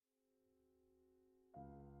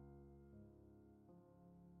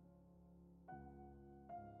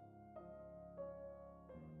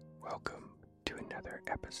Welcome to another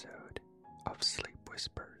episode of Sleep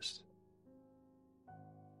Whispers.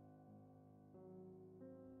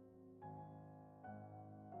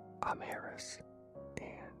 I'm Harris,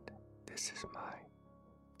 and this is my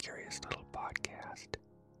curious little podcast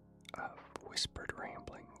of whispered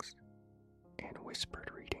ramblings and whispered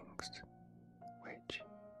readings, which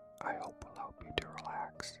I hope will help you to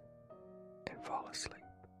relax and fall asleep.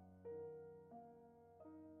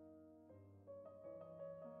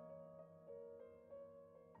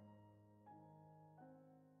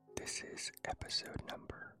 This is episode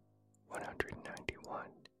number 191,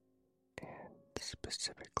 and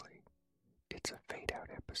specifically, it's a fade-out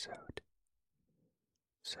episode.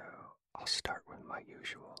 So, I'll start with my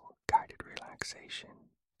usual guided relaxation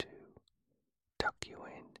to tuck you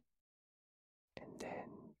in, and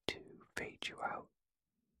then to fade you out,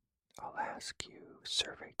 I'll ask you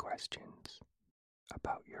survey questions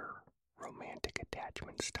about your romantic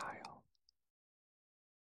attachment style.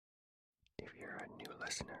 If you're a new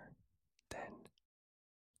listener, then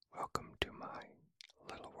welcome to my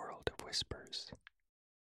little world of whispers.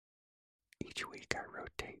 Each week I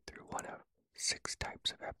rotate through one of 6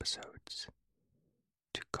 types of episodes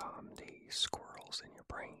to calm the squirrels in your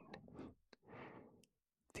brain.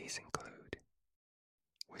 These include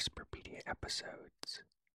Whisperpedia episodes,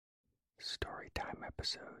 Storytime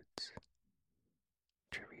episodes,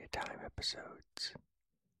 Trivia Time episodes,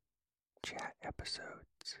 Chat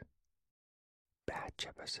episodes, Batch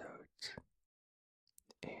episodes,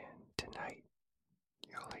 and tonight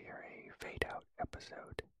you'll hear a fade out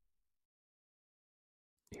episode.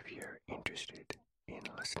 If you're interested in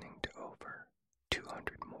listening to over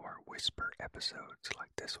 200 more whisper episodes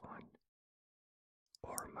like this one,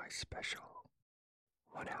 or my special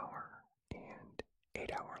 1 hour and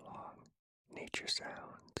 8 hour long nature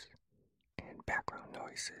sounds and background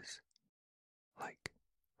noises like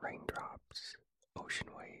raindrops, ocean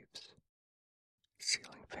waves,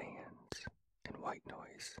 ceiling fans, and white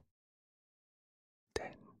noise,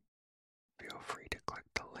 then feel free to click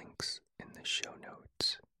the links in the show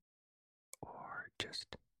notes or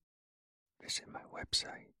just visit my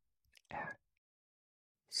website at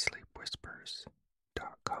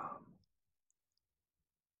sleepwhispers.com.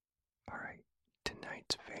 Alright,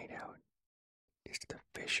 tonight's fade out is the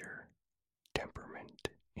Fisher Temperament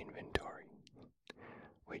Inventory,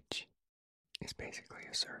 which is basically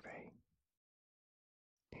a survey.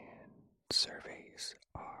 And surveys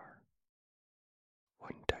are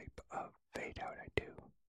one type of fade out I do.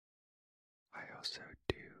 I also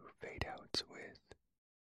do fade outs with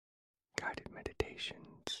guided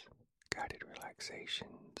meditations, guided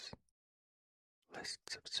relaxations,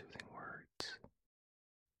 lists of soothing words,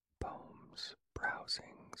 poems,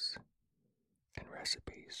 browsings, and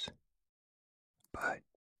recipes. But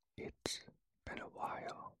it's been a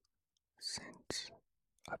while since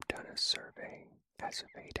I've done a survey as a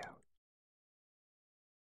fade out.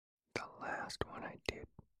 The last one I did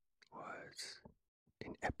was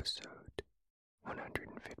in episode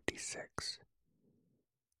 156,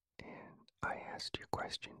 and I asked you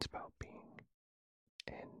questions about being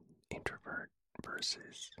an introvert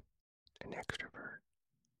versus an extrovert,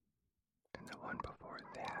 and the one before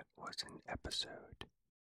that was in episode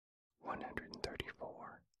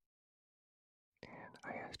 134, and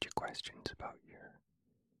I asked you questions about your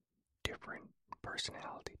different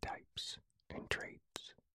personality types and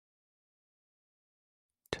traits.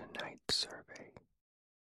 Tonight's survey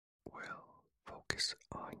will focus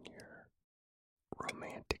on your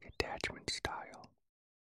romantic attachment style,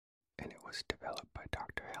 and it was developed by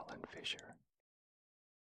Dr. Helen Fisher.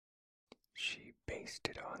 She based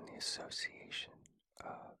it on the association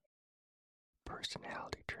of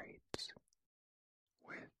personality traits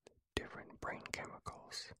with different brain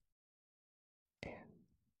chemicals and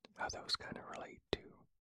how those kind of relate to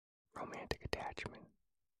romantic attachment.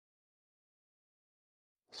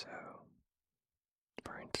 So,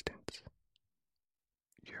 for instance,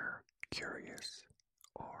 your curious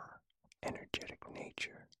or energetic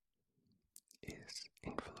nature is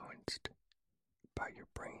influenced by your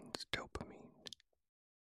brain's dopamine.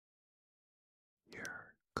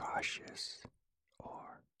 Your cautious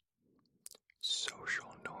or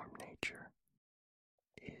social norm nature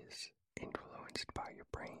is influenced by your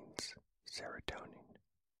brain's serotonin.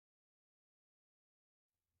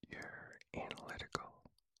 Your analytical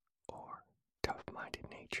or tough-minded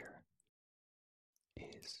nature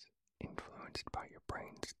is influenced by your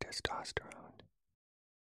brain's testosterone.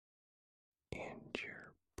 And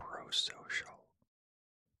your prosocial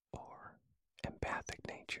or empathic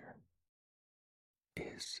nature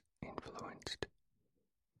is influenced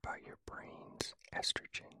by your brain's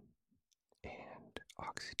estrogen and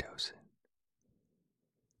oxytocin.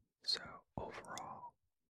 So overall,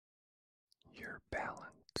 your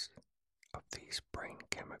balance of these brain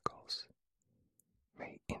chemicals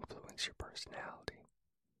may influence your personality,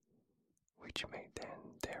 which may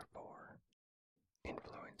then, therefore,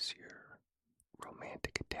 influence your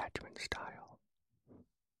romantic attachment style.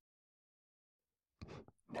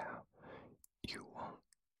 Now, you won't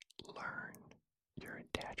learn your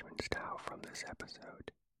attachment style from this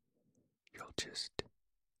episode. You'll just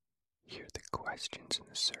hear the questions in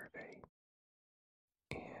the survey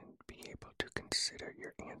and be able to consider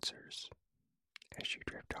your answers as you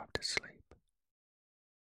drift off to sleep.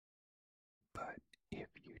 But if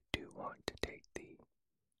you do want to take the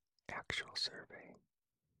actual survey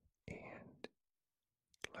and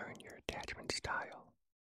learn your attachment style,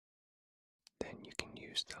 then you can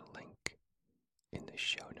use the link in the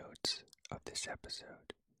show notes of this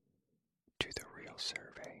episode to the real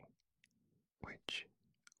survey, which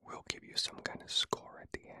will give you some kind of score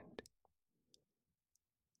at the end.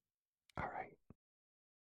 Alright,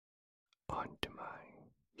 on to my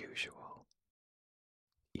usual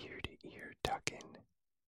ear-to-ear tuck-in,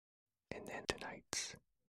 and then tonight's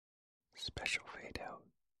special fade-out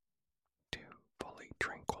to fully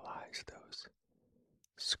tranquilize those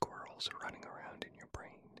squirrels running around in your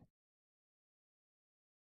brain.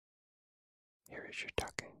 Here is your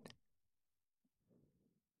tuck-in.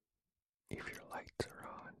 If your lights are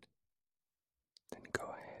on, then go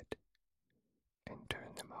ahead and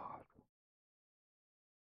turn them off.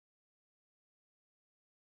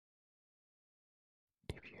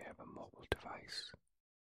 If you have a mobile device,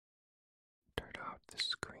 turn off the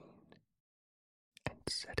screen and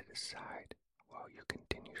set it aside while you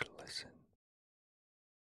continue to listen.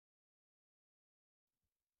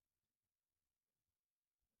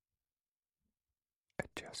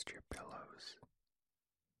 Adjust your pillows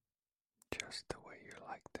just the way you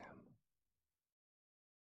like them.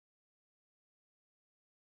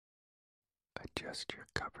 Adjust your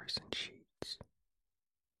covers and sheets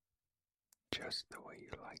just the way you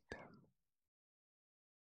like them.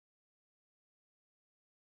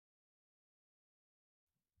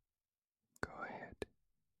 Go ahead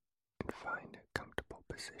and find a comfortable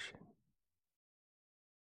position.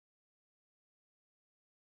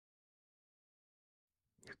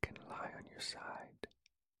 You can lie on your side.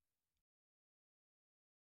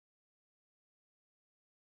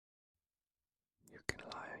 You can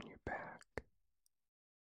lie on your back.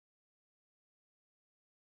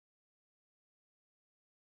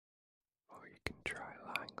 Or you can try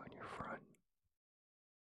lying on your front.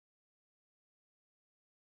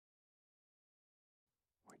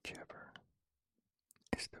 Whichever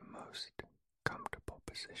is the most comfortable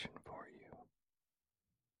position for you.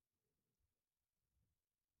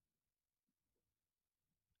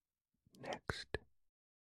 Next,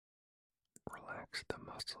 relax the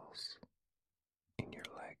muscles in your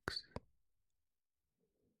legs.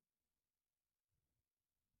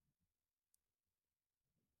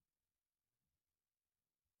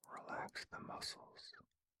 Relax the muscles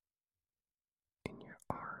in your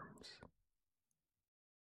arms.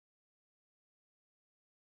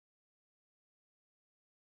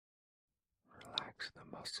 Relax the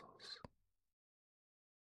muscles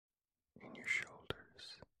in your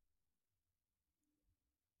shoulders.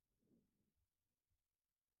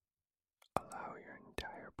 Allow your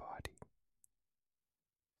entire body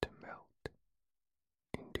to melt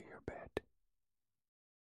into your bed.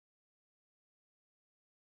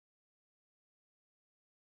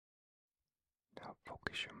 Now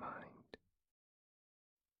focus your mind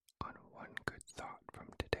on one good thought from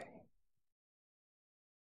today.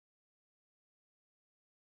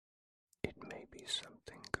 It may be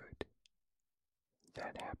something good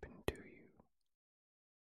that happened to you.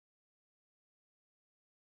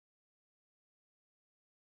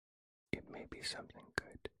 It may be something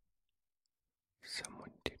good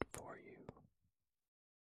someone did for you.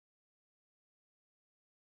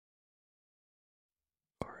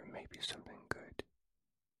 Or it may be something good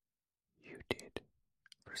you did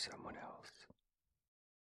for someone else.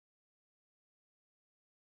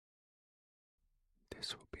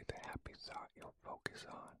 This will be the happy thought you'll focus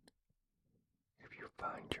on if you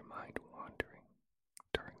find your mind wandering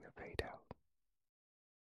during the fade out.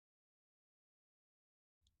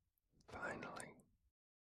 Finally,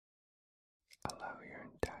 allow your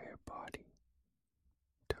entire body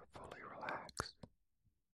to fully relax.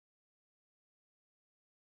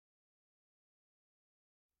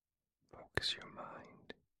 Focus your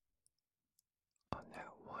mind on that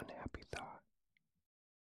one happy thought.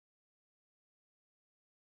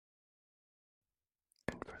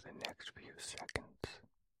 And for the next few seconds,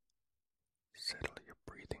 settle your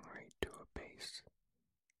breathing rate to a pace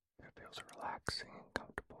that feels relaxing and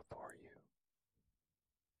comfortable for you.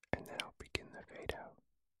 And then I'll begin the fade out.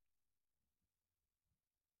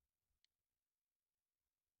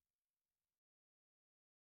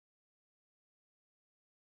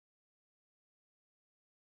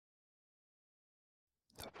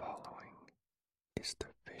 The following is the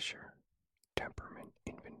Fisher Temperament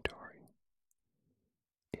Inventory.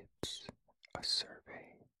 It's a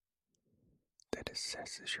survey that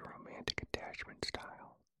assesses your romantic attachment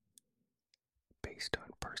style based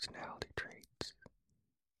on personality traits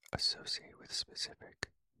associated with specific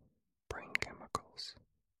brain chemicals.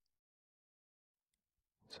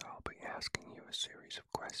 So I'll be asking you a series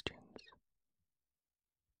of questions.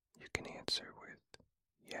 You can answer with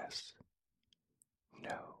yes,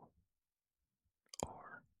 no,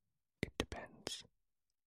 or it depends.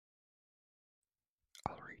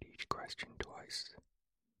 I'll read each question twice,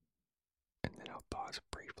 and then I'll pause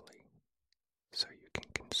briefly so you can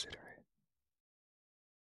consider it.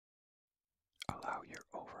 Allow your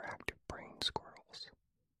overactive brain squirrels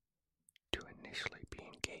to initially be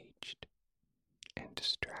engaged and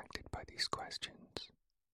distracted by these questions.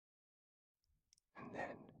 And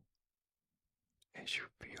then, as you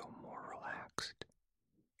feel more relaxed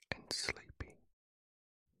and sleepy,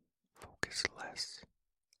 focus less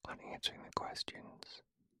on answering the questions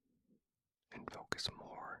and focus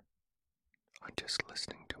more on just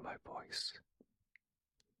listening to my voice.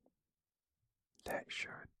 That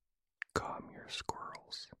should calm your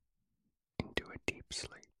squirrels into a deep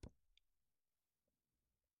sleep.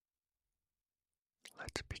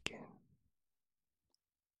 Let's begin.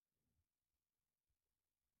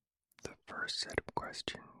 The first set of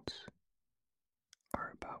questions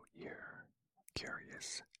are about your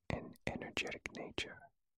curious and energetic nature,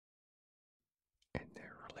 and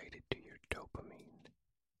they're related to your dopamine.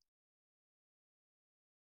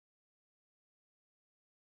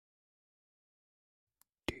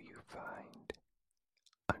 Do you find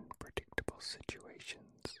unpredictable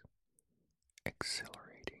situations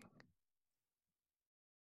exhilarating?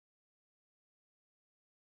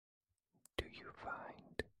 Do you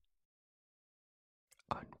find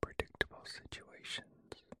unpredictable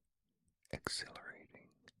situations exhilarating?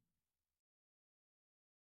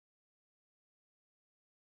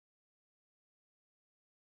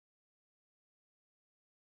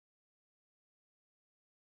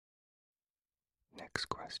 Next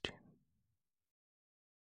question.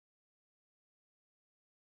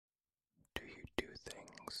 Do you do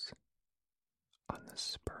things on the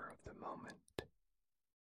spur of the moment?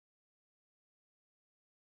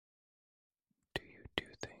 Do you do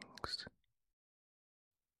things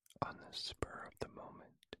on the spur of the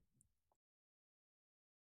moment?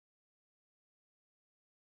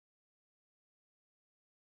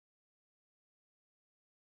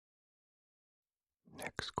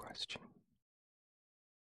 Next question.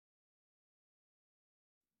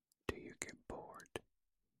 Do you get bored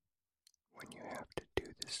when you have to do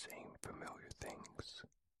the same familiar things?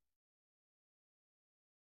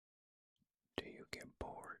 Do you get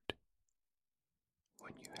bored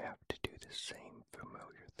when you have to do the same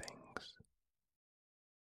familiar things?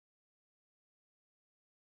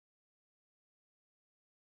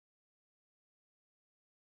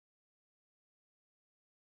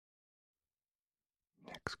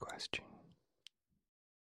 Next question.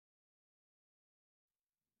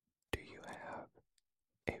 Do you have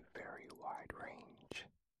a very wide range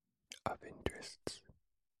of interests?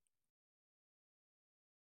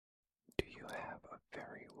 Do you have a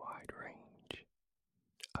very wide range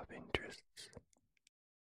of interests?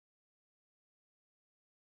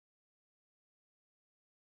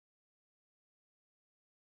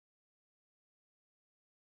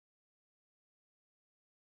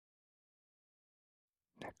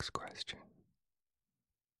 Next question.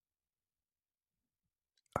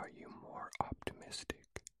 Are you more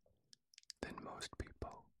optimistic than most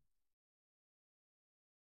people?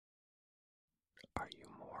 Are you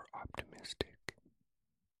more optimistic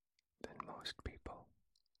than most people?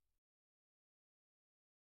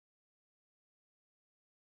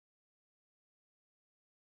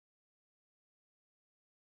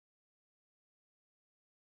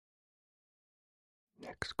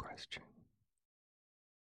 Next question.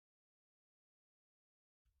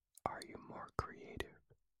 Are you more creative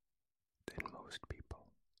than most people?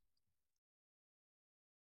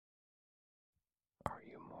 Are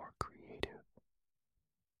you more creative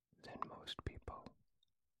than most people?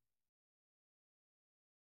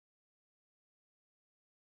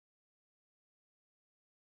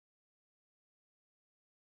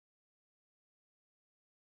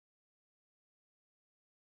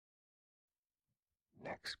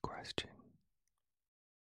 Next question.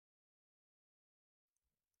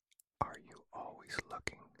 Are you always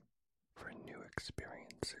looking for new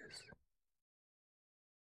experiences?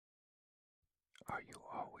 Are you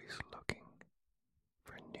always looking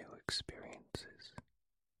for new experiences?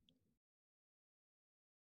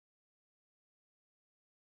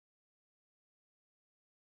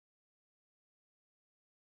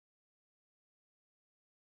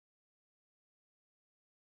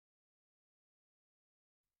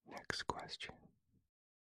 Next question.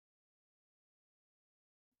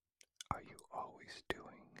 Are you always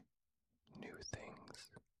doing new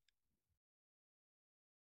things?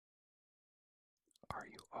 Are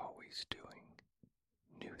you always doing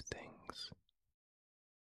new things?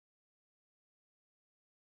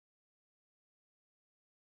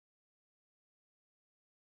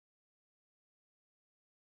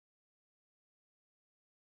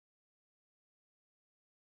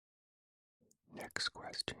 Next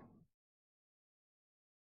question.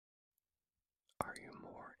 Are you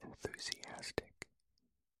more enthusiastic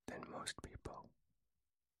than most people?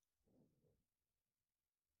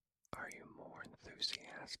 Are you more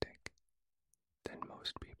enthusiastic than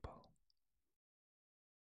most people?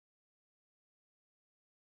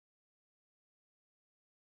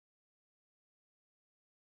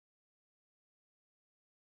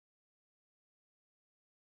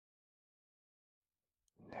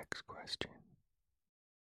 Next question.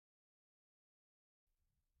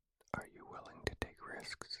 Are you willing to take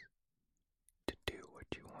risks to do what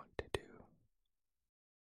you want to do?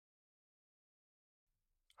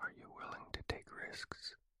 Are you willing to take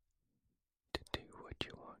risks to do what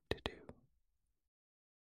you want to do?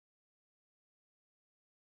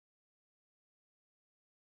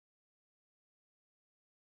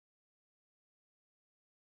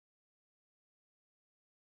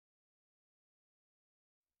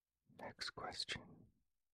 Next question.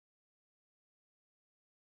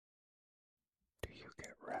 Do you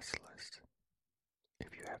get restless if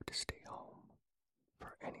you have to stay home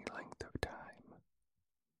for any length of time?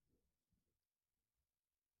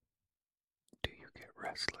 Do you get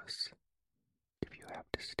restless if you have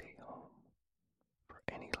to stay home for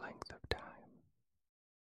any length of time?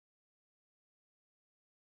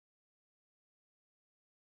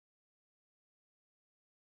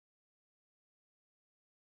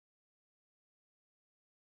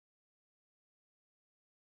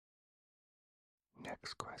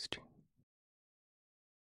 Next question.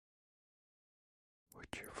 Would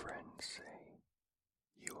your friends say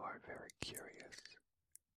you are very curious?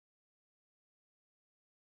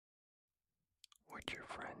 Would your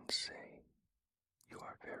friends say you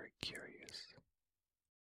are very curious?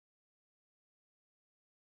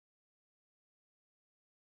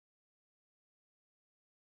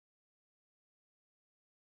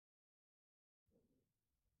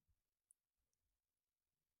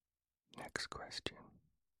 Next question.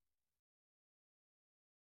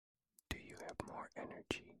 Do you have more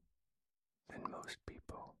energy than most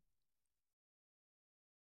people?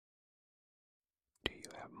 Do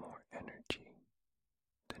you have more energy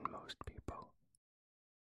than most people?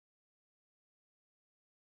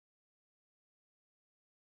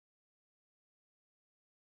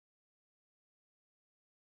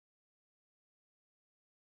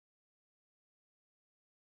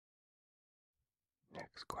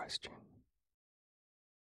 Next question.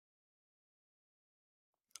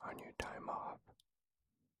 On your time off,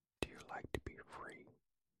 do you like to be free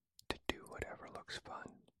to do whatever looks fun?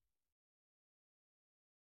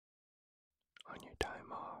 On your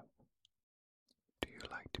time off, do you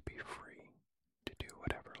like to be free to do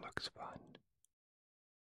whatever looks fun?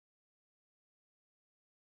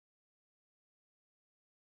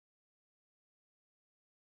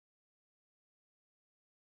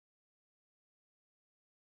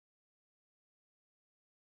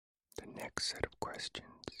 The next set of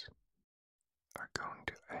questions are going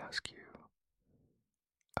to ask you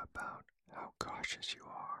about how cautious you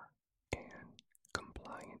are and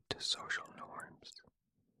compliant to social norms.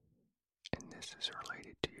 And this is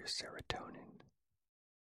related to your serotonin.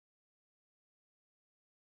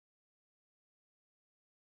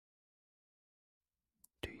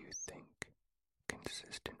 Do you think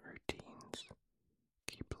consistent routines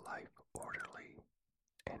keep life orderly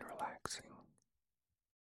and relaxing?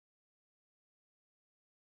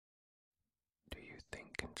 Do you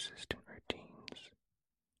think consistent routines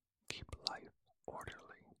keep life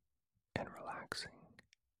orderly and relaxing?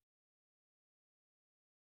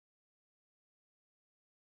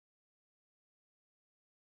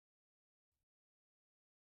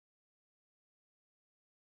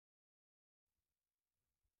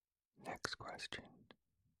 Next question.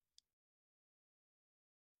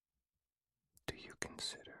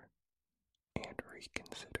 consider and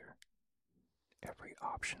reconsider every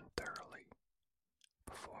option thoroughly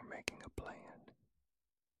before making a plan?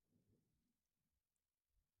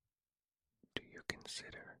 Do you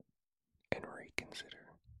consider and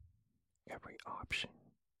reconsider every option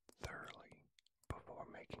thoroughly before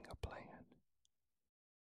making a plan?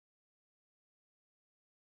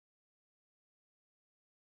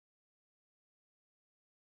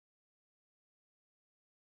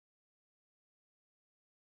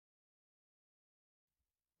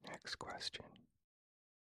 Next question.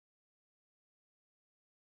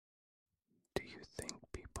 Do you think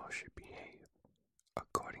people should behave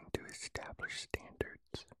according to established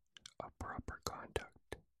standards of proper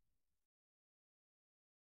conduct?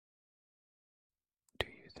 Do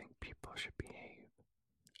you think people should behave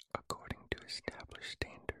according to established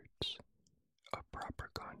standards of proper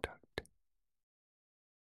conduct?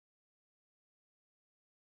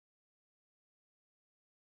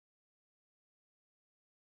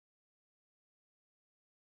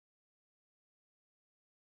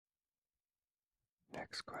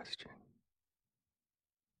 Next question.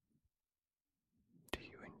 Do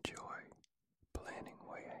you enjoy planning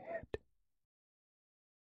way ahead?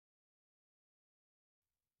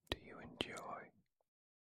 Do you enjoy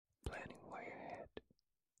planning way ahead?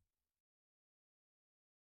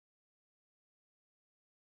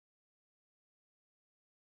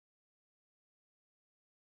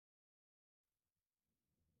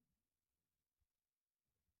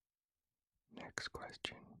 Next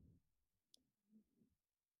question.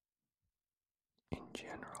 In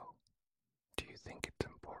general, do you think it's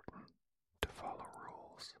important to follow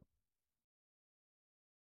rules?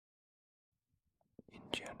 In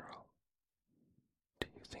general, do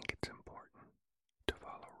you think it's important to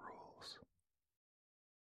follow rules?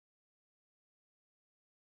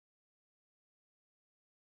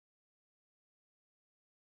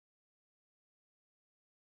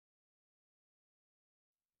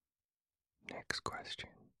 Next question.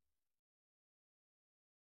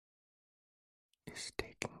 Is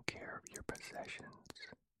taking care of your possessions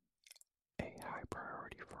a high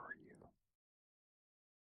priority for you?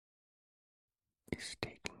 Is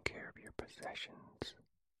taking care of your possessions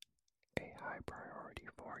a high priority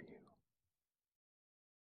for you?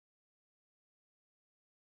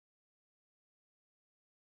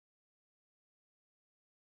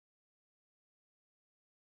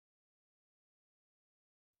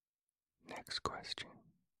 Next question.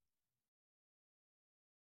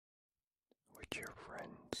 Would your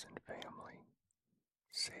friends and family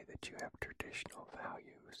say that you have traditional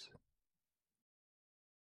values?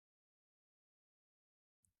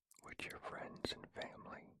 Would your friends and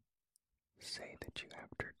family say that you have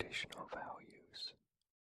traditional values?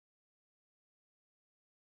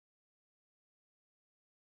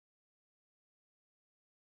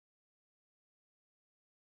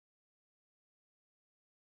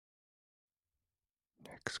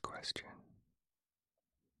 Next question.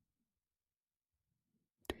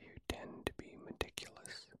 Do you tend to be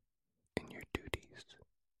meticulous in your duties?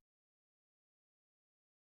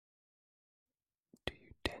 Do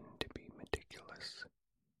you tend to be meticulous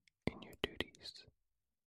in your duties?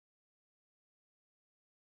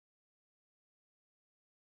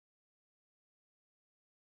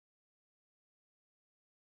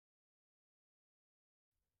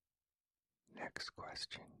 Next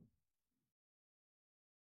question.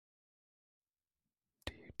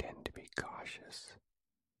 Do you tend to be cautious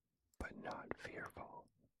but not fearful?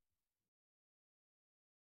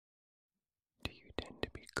 Do you tend to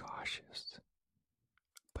be cautious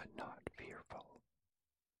but not fearful?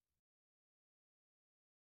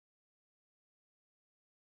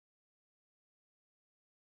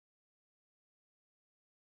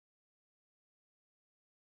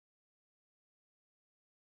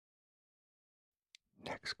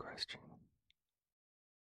 Next question.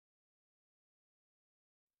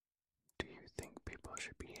 Do you think people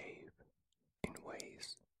should behave in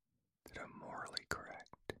ways that are morally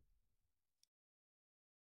correct?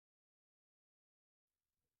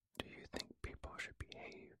 Do you think people should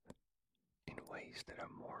behave in ways that are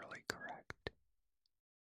morally correct?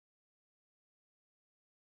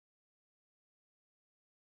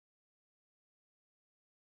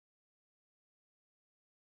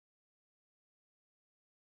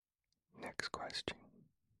 Next question.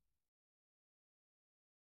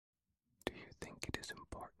 Do you think it is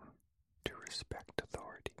important to respect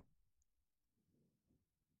authority?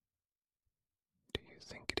 Do you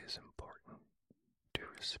think it is important to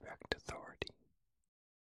respect authority?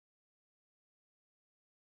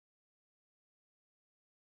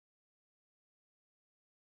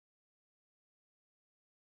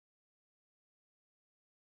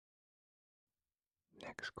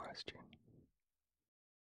 Next question.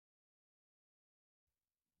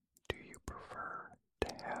 Do you prefer to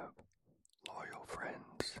have loyal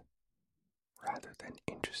friends rather than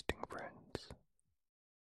interesting friends?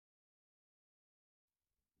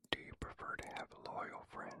 Do you prefer to have loyal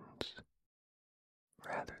friends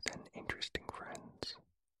rather than interesting friends?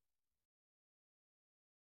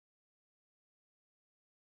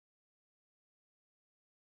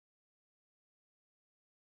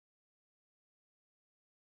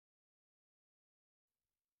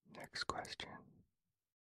 Next question.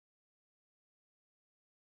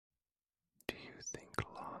 Do you think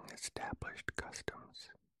long-established customs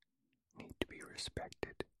need to be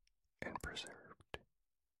respected and preserved?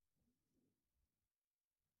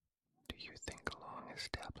 Do you think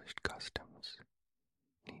long-established customs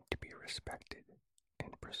need to be respected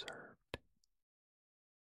and preserved?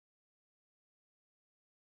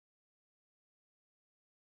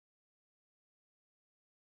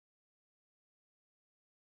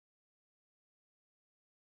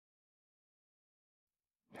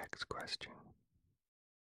 Next question.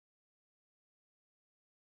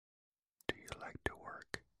 Do you like to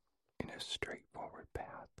work in a straightforward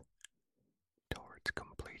path towards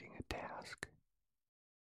completing a task?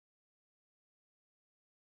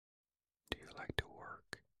 Do you like to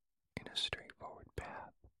work in a straightforward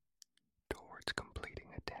path towards completing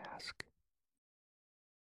a task?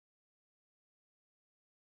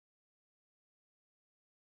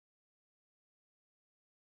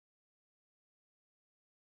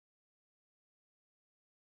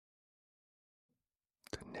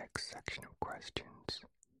 The next section of questions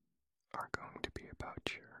are going to be about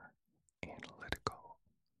your analytical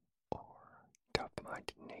or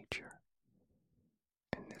tough-minded nature,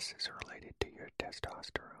 and this is related to your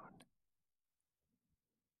testosterone.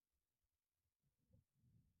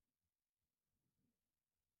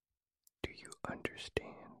 Do you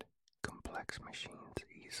understand complex machines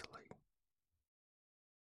easily?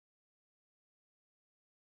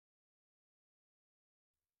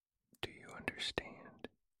 Do you understand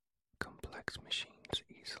complex machines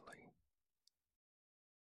easily?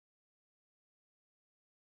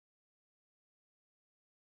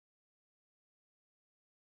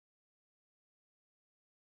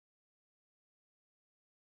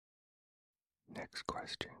 Next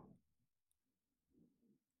question.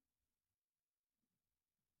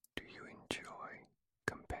 Do you enjoy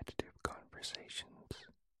competitive conversations?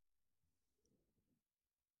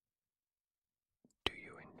 Do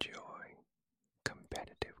you enjoy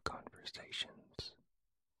competitive conversations?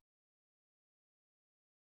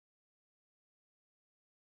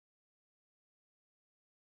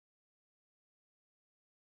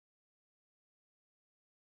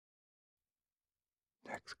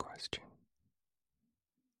 Next question.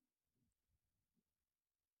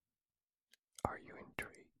 Are you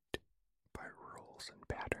intrigued by rules and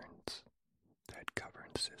patterns that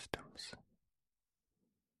govern systems?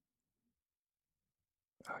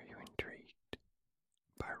 Are you intrigued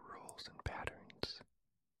by rules and patterns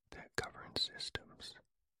that govern systems?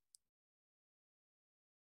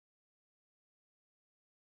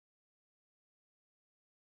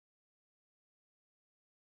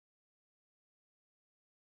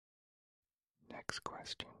 Next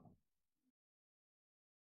question.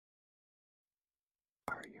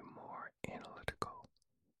 Are you more analytical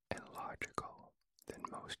and logical than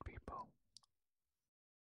most people?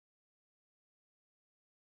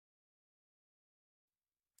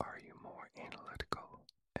 Are you more analytical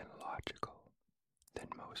and logical than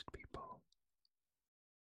most people?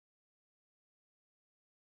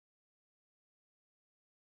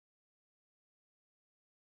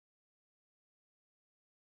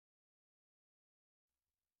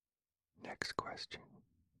 Next question.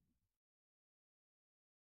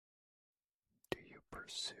 Do you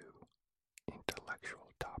pursue intellectual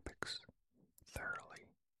topics thoroughly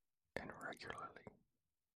and regularly?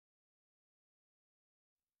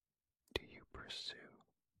 Do you pursue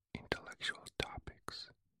intellectual topics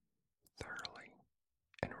thoroughly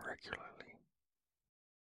and regularly?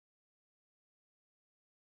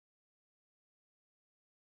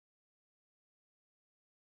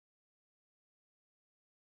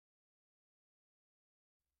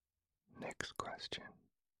 Next question.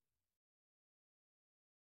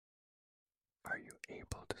 Are you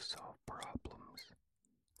able to solve problems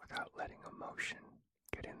without letting emotion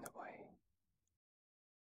get in the way?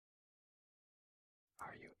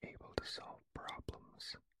 Are you able to solve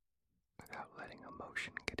problems without letting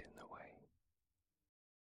emotion get in the way?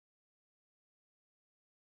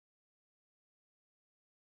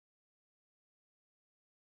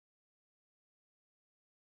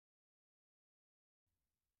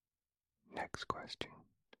 Next question.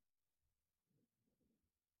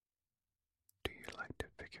 Do you like to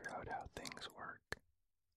figure out how things work?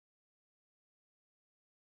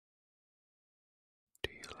 Do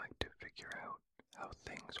you like to figure out how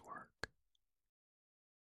things work?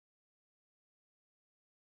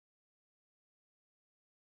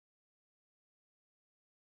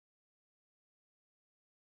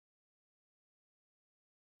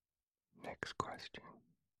 Next question.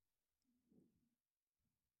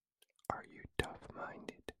 Are you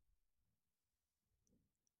tough-minded?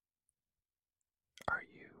 Are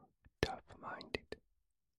you tough-minded?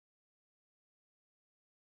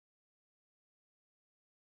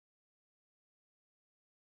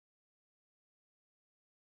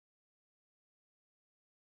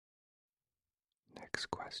 Next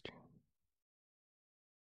question.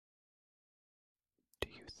 Do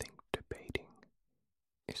you think debating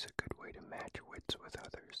is a good way to match wits with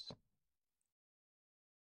others?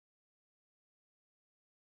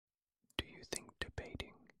 Do you think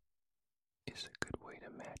debating is a good way to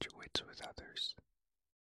match wits with others?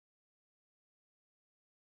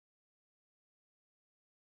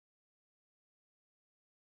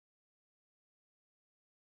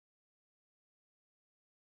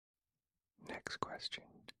 Next question.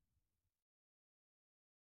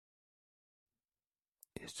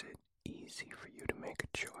 Is it easy for you to make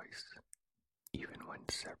a choice, even when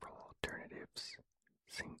several alternatives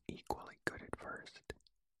seem equally good at first?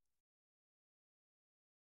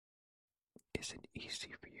 Is it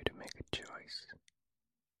easy for you to make a choice,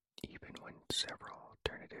 even when several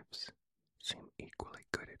alternatives seem equally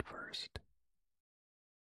good at first?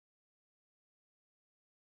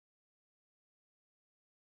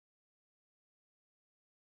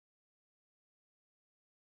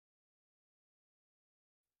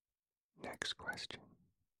 Next question.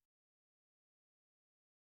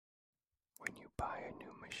 When you buy a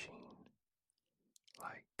new machine,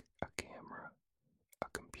 like a camera, a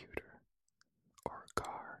computer, or a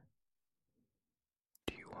car,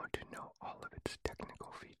 do you want to know all of its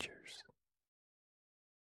technical features?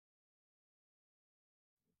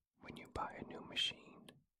 When you buy a new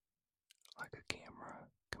machine, like a camera,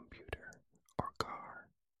 computer, or car,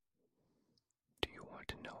 do you want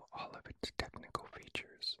to know all of its technical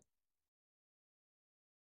features?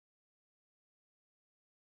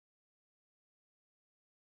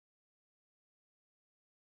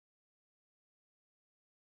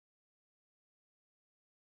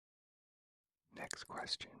 Next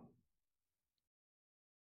question.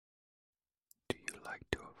 Do you like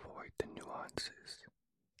to avoid the nuances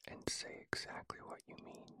and say exactly what you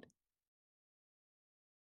mean?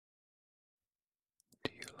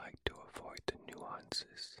 Do you like to avoid the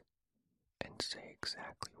nuances and say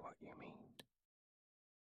exactly what you mean?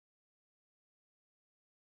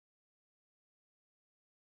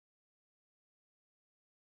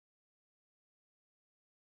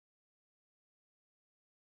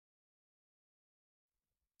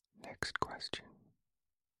 Next question.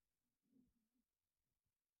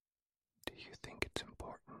 Do you think it's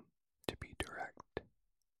important to be direct?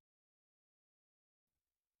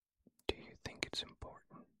 Do you think it's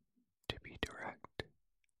important to be direct?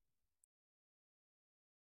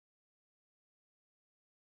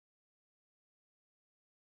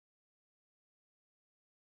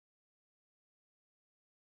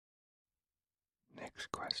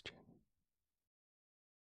 Next question.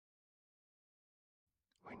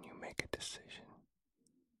 When you make a decision,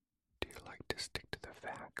 do you like to stick to the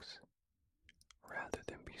facts rather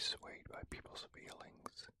than be swayed by people's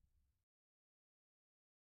feelings?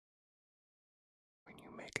 When you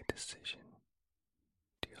make a decision,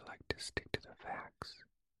 do you like to stick to the facts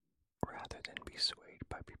rather than be swayed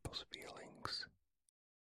by people's feelings?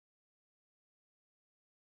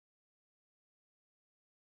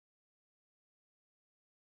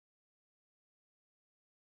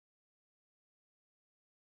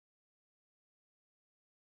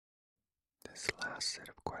 This last set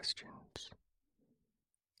of questions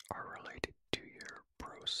are related to your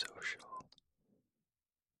prosocial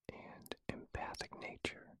and empathic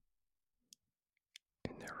nature,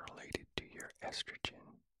 and they're related to your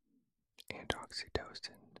estrogen and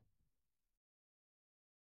oxytocin.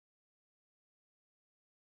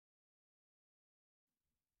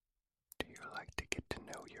 Do you like to get to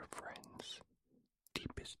know your friends'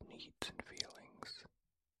 deepest needs and feelings?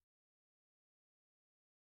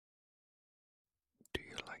 Do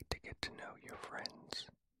you like to get to know your friends'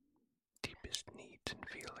 deepest needs and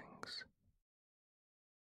feelings?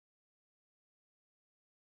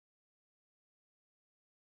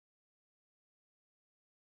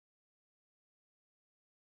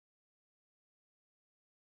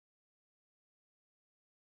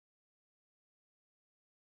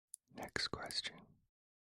 Next question.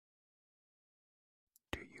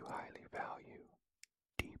 Do you highly value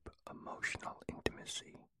deep emotional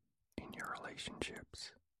intimacy in your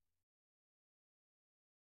relationships?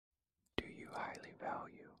 Do you highly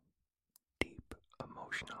value deep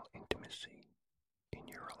emotional intimacy in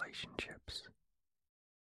your relationships?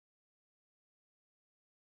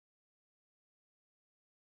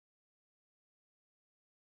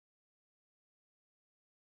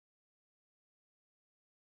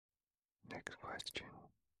 Next question.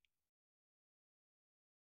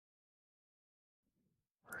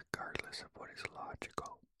 Regardless of what is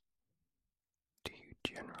logical, do you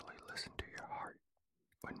generally listen to your heart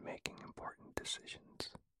when making important decisions?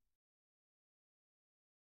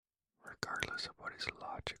 Regardless of what is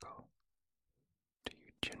logical, do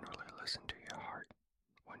you generally listen to your heart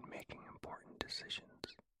when making important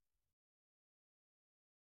decisions?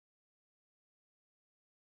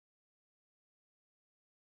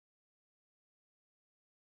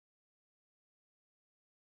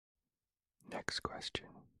 Next question.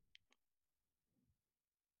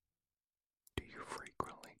 Do you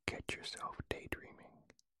frequently catch yourself daydreaming?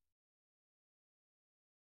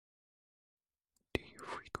 Do you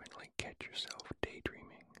frequently catch yourself daydreaming?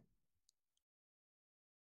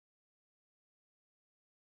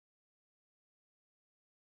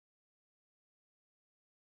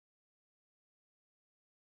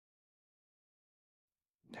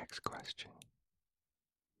 Next question.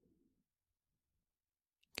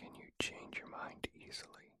 Can you change your mind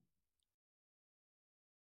easily?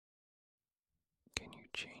 Can you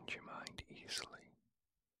change your mind easily?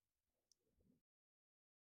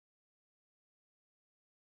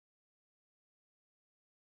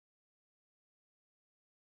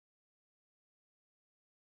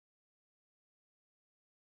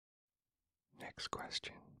 Next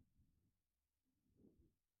question.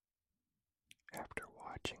 After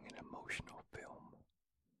watching an emotional film,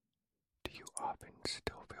 do you often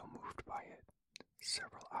still feel moved by it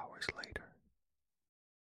several hours later?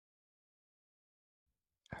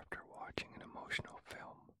 After watching an emotional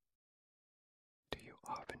film, do you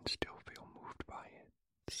often still feel moved by it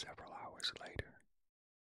several hours later?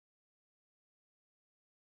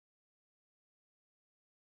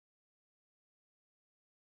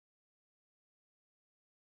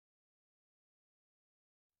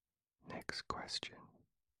 Next question.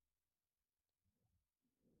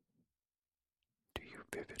 Do you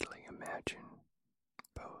vividly imagine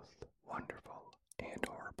both wonderful and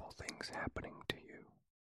horrible things happening to you?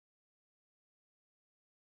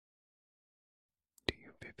 Do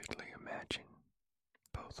you vividly imagine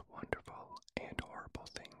both wonderful and horrible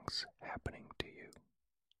things happening to you?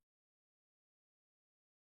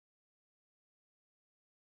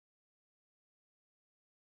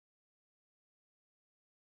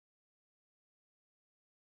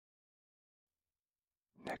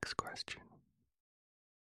 Next question.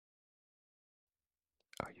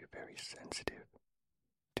 Are you very sensitive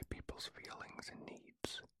to people's feelings and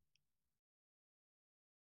needs?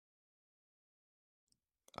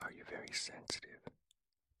 Are you very sensitive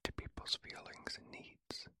to people's feelings and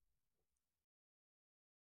needs?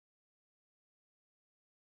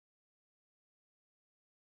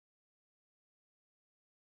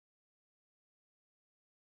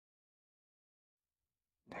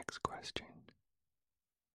 Next question.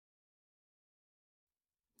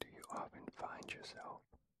 Do you often find yourself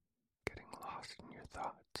getting lost in your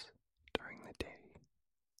thoughts during the day?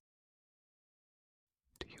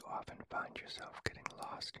 Do you often find yourself getting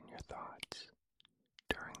lost in your thoughts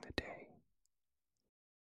during the day?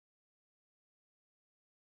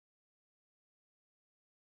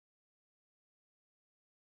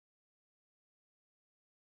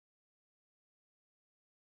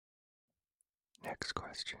 Next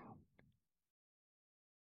question.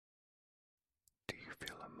 Do you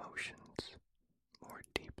feel emotions more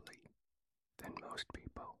deeply than most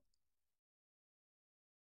people?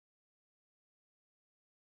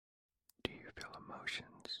 Do you feel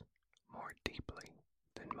emotions more deeply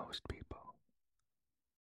than most people?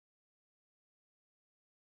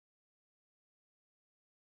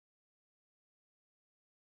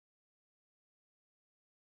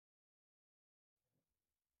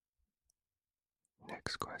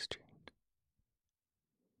 Next question.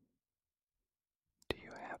 Do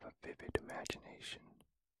you have a vivid imagination?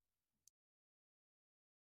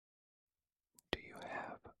 Do you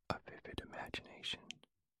have a vivid imagination?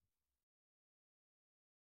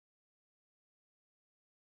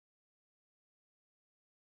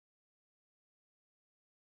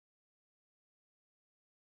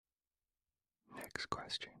 Next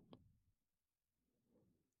question.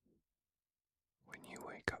 When you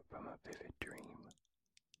wake up from a vivid dream,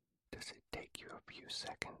 does Does it take you a few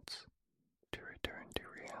seconds to return to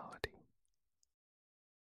reality?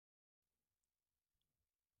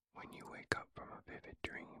 When you wake up from a vivid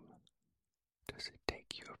dream, does it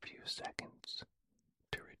take you a few seconds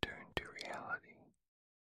to return to reality?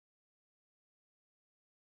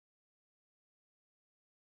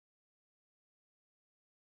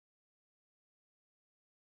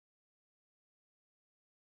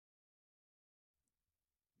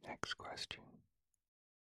 Next question.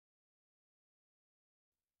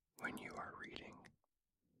 When you are reading,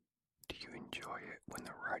 do you enjoy it when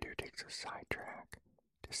the writer takes a sidetrack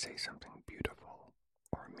to say something beautiful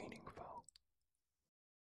or meaningful?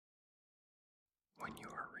 When you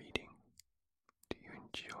are reading, do you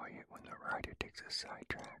enjoy it when the writer takes a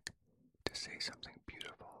sidetrack to say something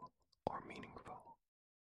beautiful or meaningful?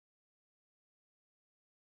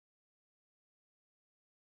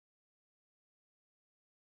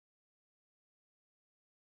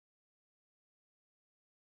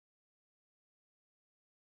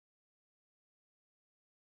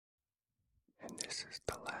 And this is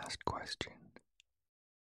the last question.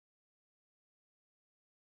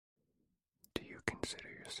 Do you consider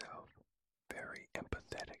yourself very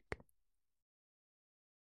empathetic?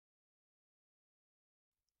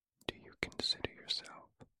 Do you consider yourself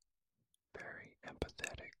very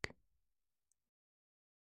empathetic?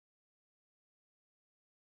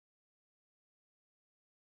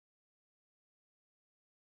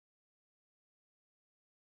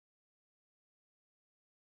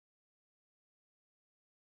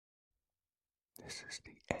 This is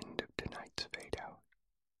the end of tonight's fade out.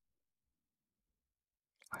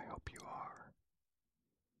 I hope you are